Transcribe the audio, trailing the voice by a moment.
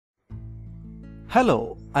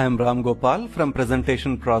Hello, I am Ram Gopal from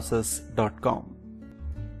presentationprocess.com.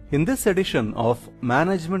 In this edition of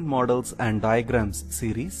Management Models and Diagrams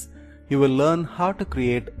series, you will learn how to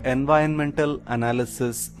create environmental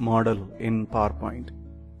analysis model in PowerPoint.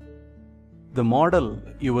 The model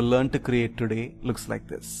you will learn to create today looks like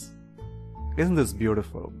this. Isn't this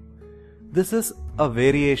beautiful? This is a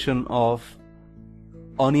variation of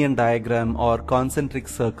onion diagram or concentric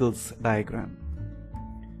circles diagram.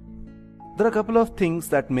 There are a couple of things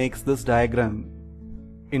that makes this diagram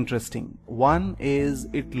interesting. One is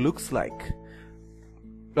it looks like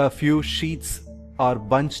a few sheets are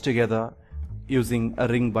bunched together using a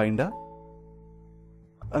ring binder.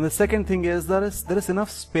 And the second thing is there is enough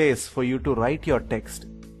space for you to write your text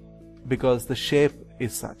because the shape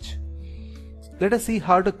is such. Let us see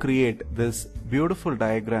how to create this beautiful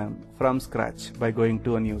diagram from scratch by going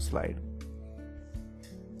to a new slide.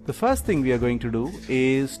 The first thing we are going to do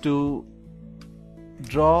is to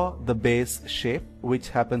draw the base shape, which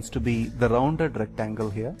happens to be the rounded rectangle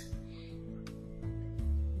here.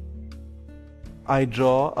 I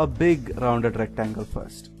draw a big rounded rectangle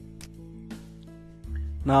first.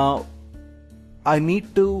 Now I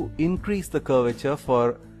need to increase the curvature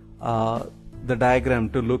for the diagram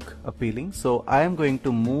to look appealing, so I am going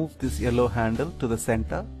to move this yellow handle to the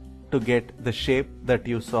center to get the shape that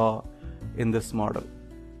you saw in this model.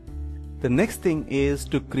 The next thing is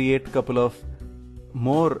to create a couple of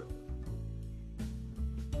more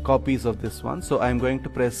copies of this one, so I am going to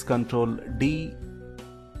press Ctrl D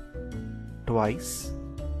twice.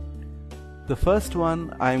 The first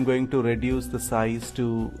one I am going to reduce the size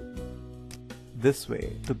to this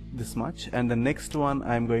way, to this much, and the next one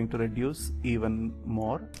I am going to reduce even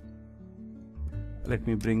more. Let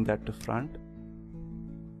me bring that to front.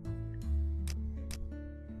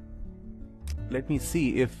 Let me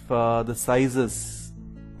see if the sizes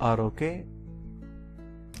are okay.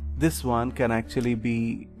 This one can actually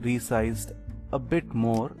be resized a bit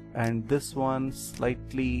more, and this one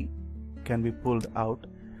slightly can be pulled out.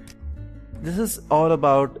 This is all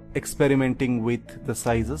about experimenting with the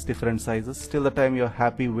sizes, different sizes, till the time you're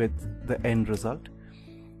happy with the end result.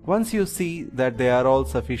 Once you see that they are all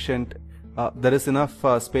sufficient, there is enough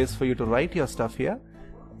space for you to write your stuff here,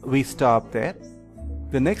 we stop there.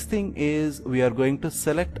 The next thing is we are going to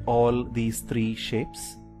select all these three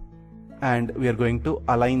shapes and we are going to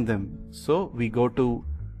align them. So we go to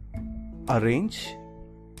Arrange,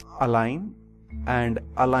 Align and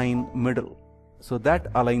Align Middle. So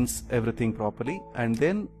that aligns everything properly, and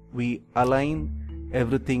then we align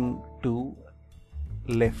everything to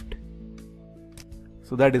left.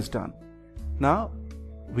 So that is done. Now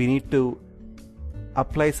we need to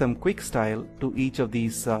apply some quick style to each of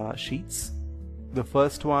these sheets. The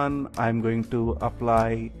first one I'm going to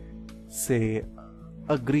apply, say,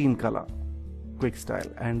 a green color quick style,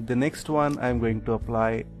 and the next one I'm going to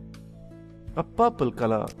apply a purple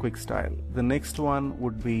color quick style. The next one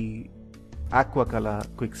would be aqua color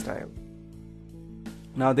quick style.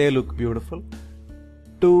 Now they look beautiful.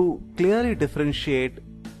 To clearly differentiate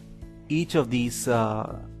each of these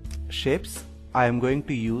shapes, I am going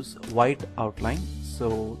to use white outline.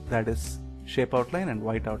 So that is shape outline and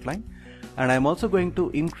white outline, and I am also going to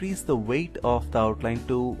increase the weight of the outline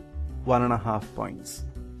to 1.5 points.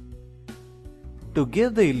 To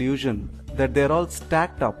give the illusion that they are all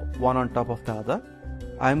stacked up one on top of the other,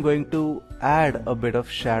 I am going to add a bit of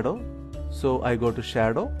shadow. So I go to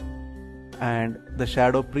Shadow, and the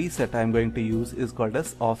shadow preset I am going to use is called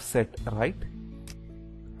as Offset Right,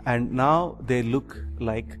 and now they look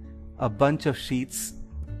like a bunch of sheets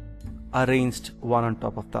arranged one on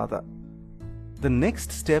top of the other. The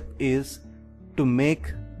next step is to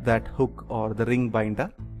make that hook or the ring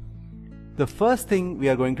binder. The first thing we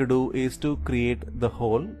are going to do is to create the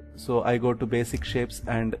hole. So I go to Basic Shapes,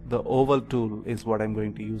 and the oval tool is what I'm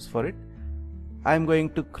going to use for it. I'm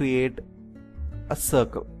going to create a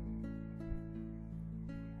circle.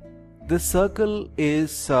 This circle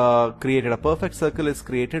is created, a perfect circle is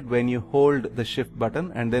created when you hold the Shift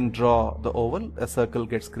button and then draw the oval. A circle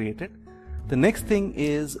gets created. The next thing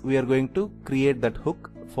is we are going to create that hook,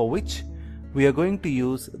 for which we are going to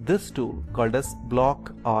use this tool called as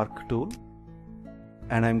Block Arc tool,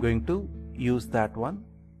 and I'm going to use that one.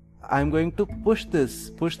 I'm going to push the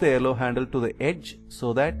yellow handle to the edge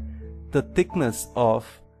so that the thickness of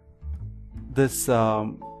this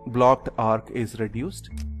blocked arc is reduced,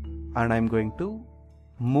 and I'm going to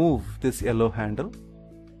move this yellow handle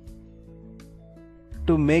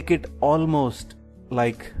to make it almost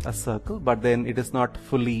like a circle, but then it is not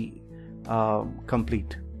fully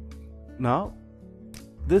complete. Now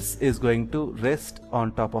this is going to rest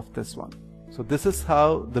on top of this one. So this is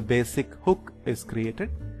how the basic hook is created.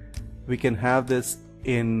 We can have this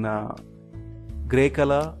in gray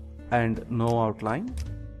color and no outline,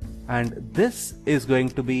 and this is going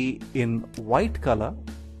to be in white color,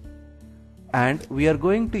 and we are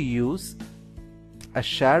going to use a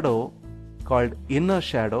shadow called inner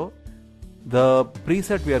shadow. The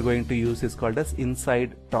preset we are going to use is called as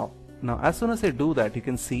inside top. Now as soon as I do that, you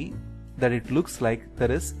can see that it looks like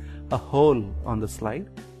there is a hole on the slide.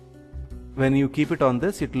 When you keep it on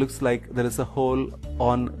this, it looks like there is a hole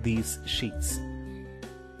on these sheets.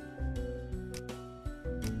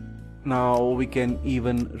 Now we can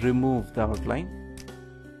even remove the outline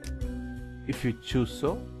if you choose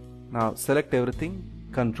so. Now select everything,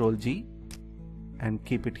 Ctrl G, and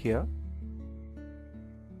keep it here.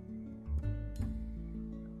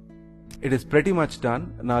 It is pretty much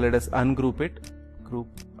done. Now let us ungroup it. Group,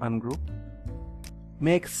 ungroup.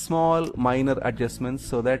 Make small minor adjustments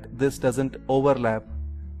so that this doesn't overlap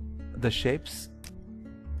the shapes.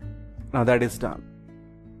 Now that is done.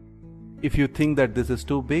 If you think that this is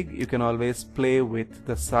too big, you can always play with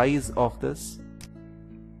the size of this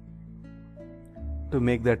to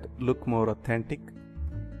make that look more authentic.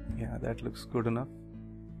 Yeah, that looks good enough.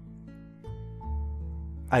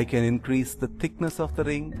 I can increase the thickness of the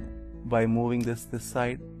ring by moving this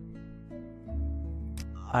side,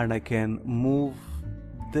 and I can move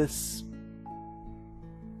this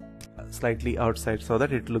slightly outside so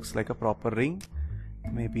that it looks like a proper ring.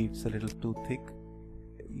 Maybe it's a little too thick.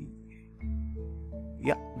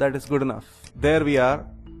 Yeah, that is good enough. There we are.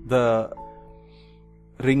 The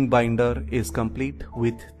ring binder is complete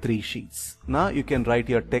with 3 sheets. Now you can write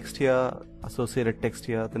your text here, associated text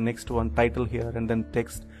here, the next one title here, and then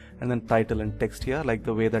text, and then title and text here, like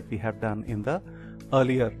the way that we have done in the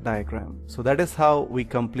earlier diagram. So that is how we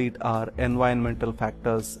complete our environmental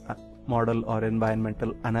factors model or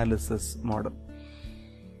environmental analysis model.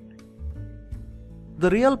 The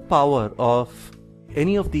real power of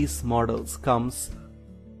any of these models comes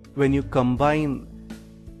when you combine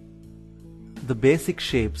the basic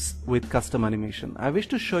shapes with custom animation. I wish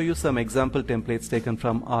to show you some example templates taken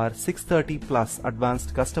from our 630 plus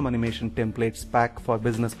advanced custom animation templates pack for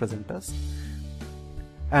business presenters.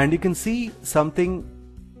 And you can see something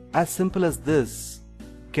as simple as this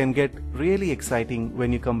can get really exciting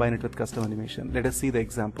when you combine it with custom animation. Let us see the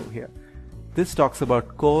example here. This talks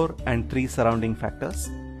about core and 3 surrounding factors.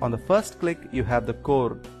 On the first click, you have the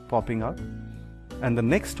core popping out, and the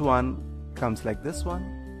next one comes like this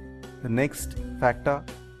one, the next factor,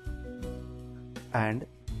 and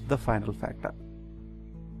the final factor.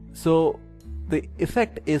 So the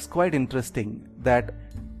effect is quite interesting that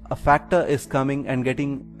a factor is coming and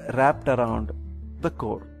getting wrapped around the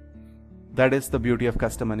core. That is the beauty of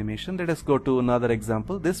custom animation. Let us go to another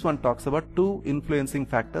example. This one talks about 2 influencing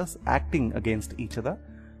factors acting against each other.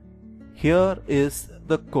 Here is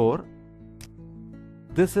the core.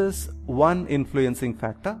 This is one influencing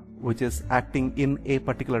factor which is acting in a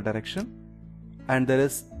particular direction, and there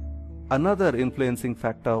is another influencing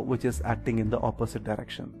factor which is acting in the opposite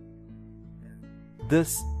direction.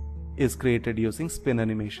 This is created using spin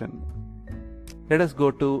animation. Let us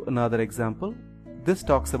go to another example. This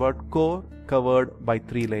talks about core covered by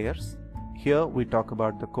 3 layers. Here we talk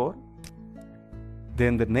about the core,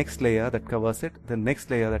 then the next layer that covers it, the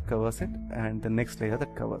next layer that covers it, and the next layer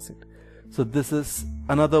that covers it. So this is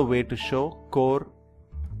another way to show core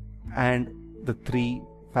and the 3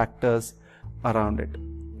 factors around it.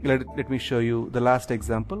 Let me show you the last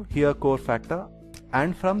example. Here core factor,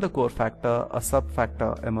 and from the core factor a sub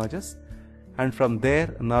factor emerges, and from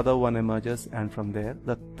there another one emerges, and from there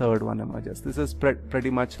the third one emerges. This is pretty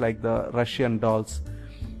much like the Russian dolls,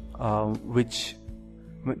 which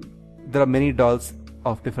there are many dolls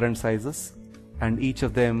of different sizes, and each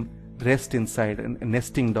of them rest inside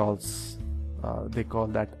nesting dolls. They call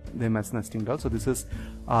them as nesting dolls. So this is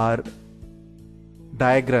our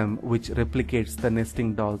diagram which replicates the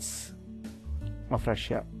nesting dolls of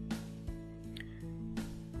Russia.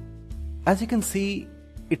 As you can see,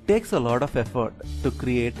 it takes a lot of effort to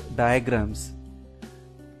create diagrams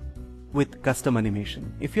with custom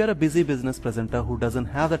animation. If you are a busy business presenter who doesn't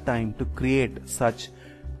have the time to create such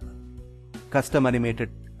custom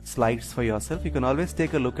animated slides for yourself, you can always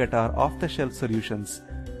take a look at our off-the-shelf solutions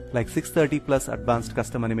like 630 plus advanced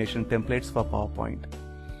custom animation templates for PowerPoint.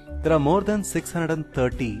 There are more than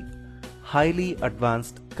 630 highly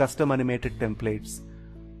advanced custom animated templates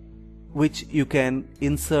which you can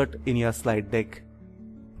insert in your slide deck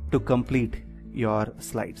to complete your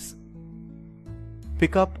slides.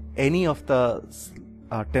 Pick up any of the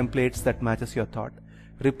templates that matches your thought,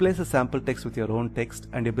 replace the sample text with your own text,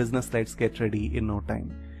 and your business slides get ready in no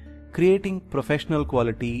time. Creating professional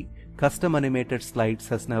quality custom animated slides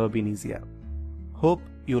has never been easier. Hope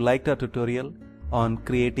you liked our tutorial on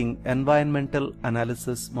creating environmental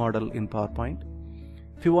analysis model in PowerPoint.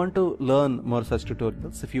 If you want to learn more such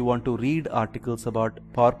tutorials, if you want to read articles about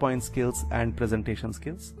PowerPoint skills and presentation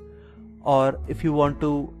skills, or if you want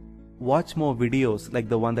to watch more videos like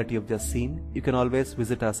the one that you've just seen, you can always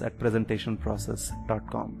visit us at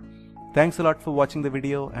presentationprocess.com. Thanks a lot for watching the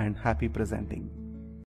video and happy presenting.